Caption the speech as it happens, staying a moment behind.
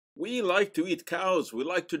We like to eat cows, we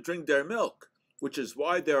like to drink their milk, which is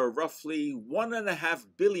why there are roughly 1.5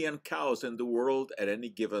 billion cows in the world at any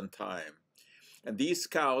given time. And these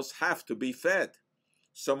cows have to be fed.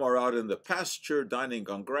 Some are out in the pasture dining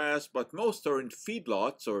on grass, but most are in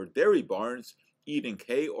feedlots or dairy barns eating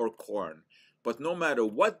hay or corn. But no matter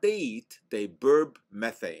what they eat, they burp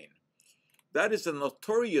methane. That is a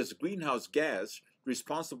notorious greenhouse gas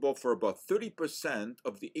responsible for about 30%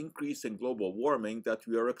 of the increase in global warming that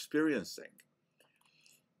we are experiencing.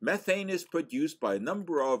 Methane is produced by a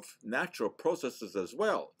number of natural processes as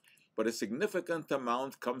well, but a significant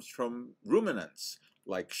amount comes from ruminants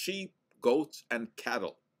like sheep, goats, and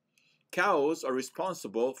cattle. Cows are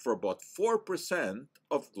responsible for about 4%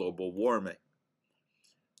 of global warming.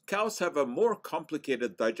 Cows have a more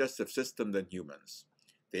complicated digestive system than humans.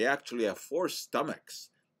 They actually have 4 stomachs.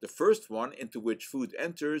 The first one into which food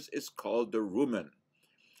enters is called the rumen.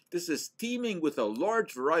 This is teeming with a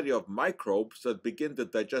large variety of microbes that begin the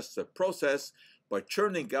digestive process by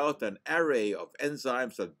churning out an array of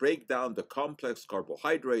enzymes that break down the complex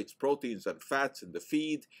carbohydrates, proteins, and fats in the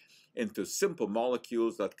feed into simple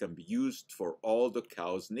molecules that can be used for all the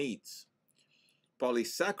cow's needs.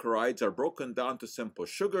 Polysaccharides are broken down to simple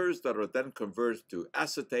sugars that are then converted to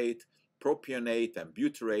acetate, propionate, and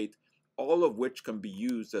butyrate, all of which can be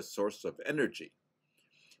used as sources of energy.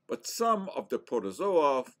 But some of the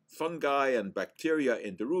protozoa, fungi, and bacteria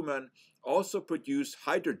in the rumen also produce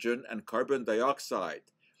hydrogen and carbon dioxide.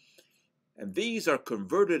 And these are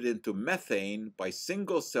converted into methane by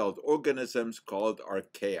single-celled organisms called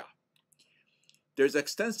archaea. There's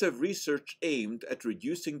extensive research aimed at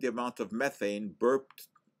reducing the amount of methane burped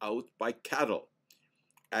out by cattle.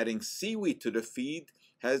 Adding seaweed to the feed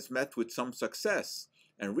has met with some success,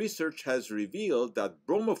 and research has revealed that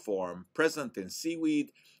bromoform present in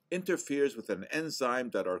seaweed interferes with an enzyme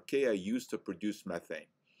that archaea use to produce methane.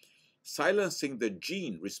 Silencing the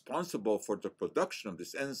gene responsible for the production of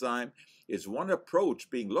this enzyme is one approach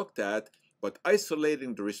being looked at, but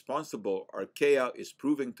isolating the responsible archaea is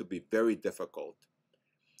proving to be very difficult.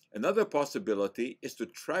 Another possibility is to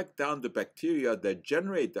track down the bacteria that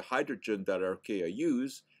generate the hydrogen that archaea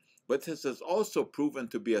use, but this has also proven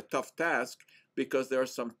to be a tough task because there are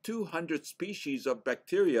some 200 species of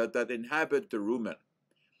bacteria that inhabit the rumen.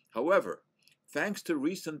 However, thanks to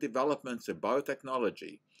recent developments in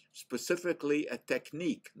biotechnology, specifically a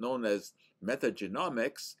technique known as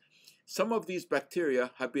metagenomics, some of these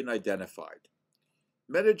bacteria have been identified.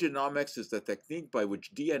 Metagenomics is the technique by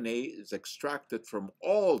which DNA is extracted from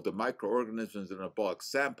all the microorganisms in a bulk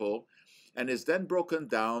sample and is then broken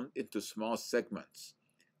down into small segments.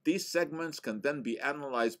 These segments can then be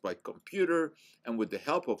analyzed by computer and with the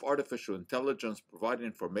help of artificial intelligence provide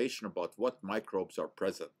information about what microbes are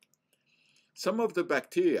present. Some of the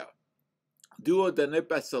bacteria,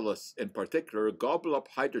 Duodenibacillus in particular, gobble up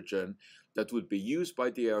hydrogen that would be used by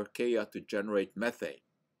the archaea to generate methane.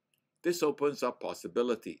 This opens up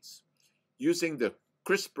possibilities. Using the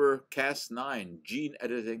CRISPR-Cas9 gene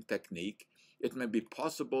editing technique, it may be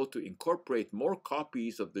possible to incorporate more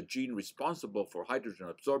copies of the gene responsible for hydrogen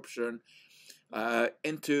absorption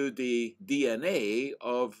into the DNA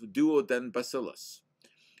of Duodenibacillus.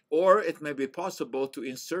 Or it may be possible to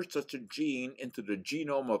insert such a gene into the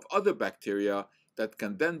genome of other bacteria that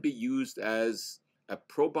can then be used as a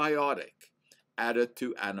probiotic added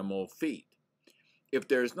to animal feed. If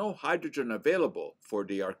there is no hydrogen available for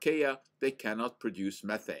the archaea, they cannot produce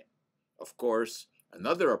methane. Of course,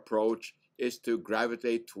 another approach is to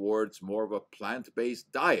gravitate towards more of a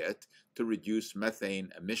plant-based diet to reduce methane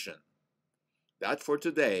emission. That for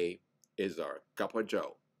today is our Cup of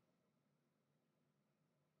Joe.